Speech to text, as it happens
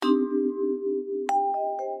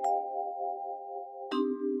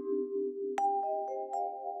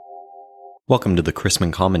Welcome to the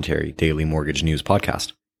Chrisman Commentary Daily Mortgage News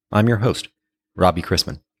Podcast. I'm your host, Robbie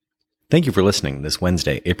Chrisman. Thank you for listening this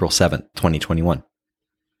Wednesday, April 7th, 2021.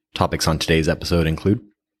 Topics on today's episode include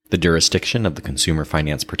the jurisdiction of the Consumer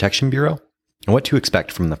Finance Protection Bureau and what to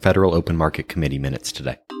expect from the Federal Open Market Committee minutes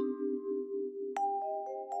today.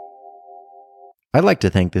 I'd like to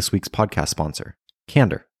thank this week's podcast sponsor,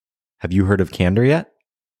 Candor. Have you heard of Candor yet?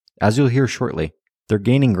 As you'll hear shortly, they're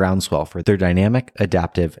gaining groundswell for their dynamic,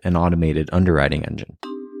 adaptive, and automated underwriting engine.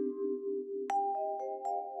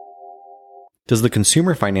 Does the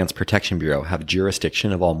Consumer Finance Protection Bureau have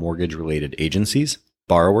jurisdiction of all mortgage-related agencies,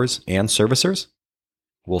 borrowers, and servicers?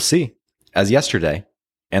 We'll see. As yesterday,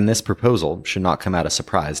 and this proposal should not come as a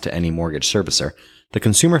surprise to any mortgage servicer, the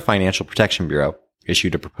Consumer Financial Protection Bureau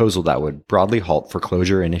issued a proposal that would broadly halt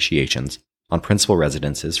foreclosure initiations on principal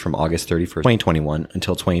residences from August 31st, 2021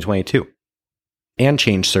 until 2022. And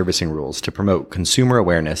change servicing rules to promote consumer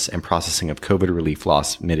awareness and processing of COVID relief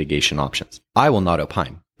loss mitigation options. I will not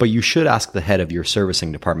opine, but you should ask the head of your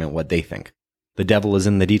servicing department what they think. The devil is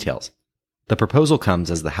in the details. The proposal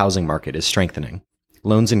comes as the housing market is strengthening,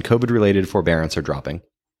 loans in COVID-related forbearance are dropping,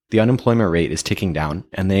 the unemployment rate is ticking down,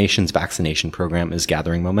 and the nation's vaccination program is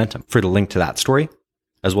gathering momentum. For the link to that story,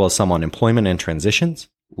 as well as some on employment and transitions,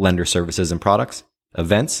 lender services and products,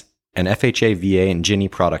 events, and FHA, VA, and Ginnie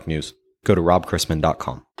product news, go to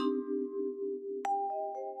robchrisman.com.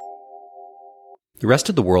 The rest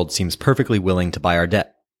of the world seems perfectly willing to buy our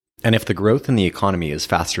debt. And if the growth in the economy is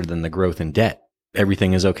faster than the growth in debt,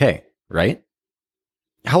 everything is okay, right?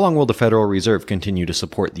 How long will the Federal Reserve continue to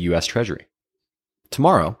support the U.S. Treasury?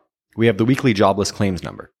 Tomorrow, we have the weekly jobless claims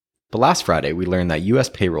number. But last Friday, we learned that U.S.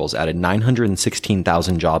 payrolls added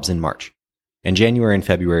 916,000 jobs in March, and January and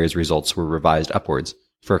February's results were revised upwards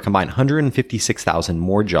for a combined 156,000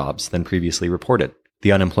 more jobs than previously reported.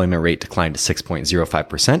 The unemployment rate declined to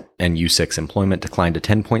 6.05%, and U6 employment declined to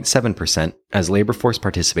 10.7% as labor force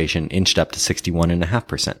participation inched up to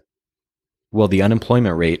 61.5%. While the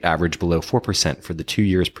unemployment rate averaged below 4% for the 2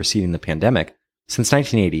 years preceding the pandemic, since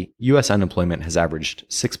 1980, U.S. unemployment has averaged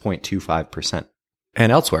 6.25%.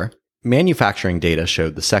 And elsewhere, manufacturing data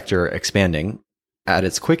showed the sector expanding at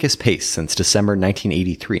its quickest pace since December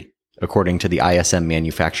 1983. According to the ISM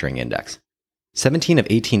Manufacturing Index. 17 of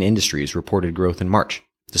 18 industries reported growth in March,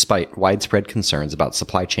 despite widespread concerns about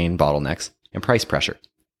supply chain bottlenecks and price pressure.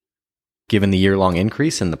 Given the year-long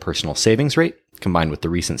increase in the personal savings rate, combined with the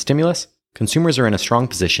recent stimulus, consumers are in a strong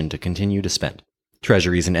position to continue to spend.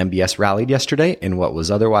 Treasuries and MBS rallied yesterday in what was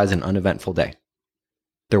otherwise an uneventful day.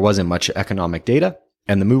 There wasn't much economic data,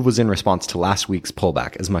 and the move was in response to last week's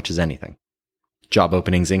pullback as much as anything. Job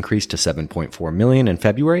openings increased to 7.4 million in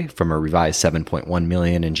February from a revised 7.1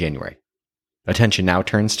 million in January. Attention now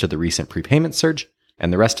turns to the recent prepayment surge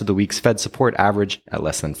and the rest of the week's Fed support average at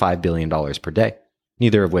less than $5 billion per day,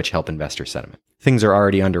 neither of which help investor sentiment. Things are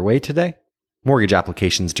already underway today. Mortgage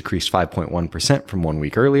applications decreased 5.1% from 1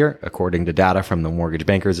 week earlier, according to data from the Mortgage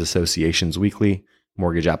Bankers Association's weekly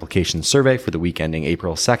mortgage application survey for the week ending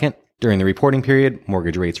April 2nd. During the reporting period,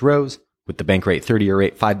 mortgage rates rose, with the bank rate 30-year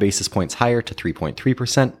rate 5 basis points higher to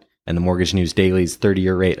 3.3%, and the Mortgage News Daily's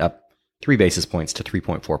 30-year rate up 3 basis points to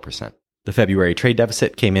 3.4%. The February trade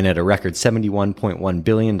deficit came in at a record $71.1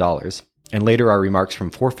 billion, and later our remarks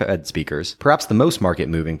from 4 Fed speakers. Perhaps the most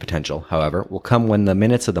market-moving potential, however, will come when the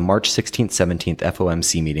minutes of the March 16th-17th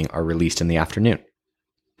FOMC meeting are released in the afternoon.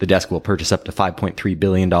 The desk will purchase up to $5.3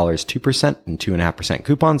 billion 2% and 2.5%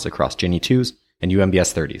 coupons across Ginnie 2s and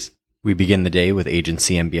UMBS 30s. We begin the day with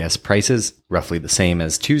agency MBS prices roughly the same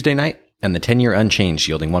as Tuesday night, and the 10-year unchanged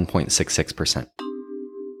yielding 1.66%.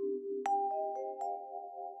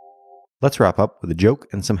 Let's wrap up with a joke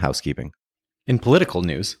and some housekeeping. In political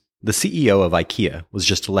news, the CEO of IKEA was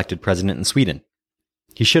just elected president in Sweden.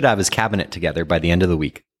 He should have his cabinet together by the end of the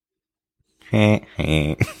week.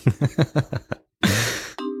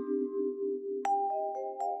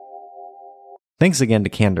 Thanks again to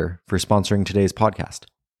Candor for sponsoring today's podcast.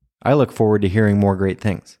 I look forward to hearing more great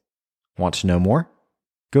things. Want to know more?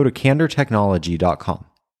 Go to candortechnology.com.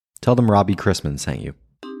 Tell them Robbie Chrisman sent you.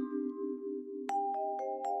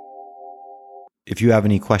 If you have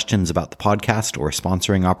any questions about the podcast or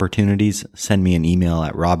sponsoring opportunities, send me an email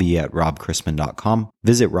at robbie@robchrisman.com.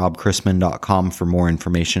 Visit robchrisman.com for more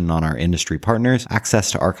information on our industry partners,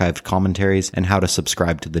 access to archived commentaries, and how to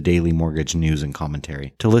subscribe to the daily mortgage news and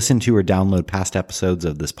commentary. To listen to or download past episodes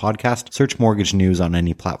of this podcast, search Mortgage News on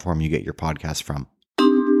any platform you get your podcast from.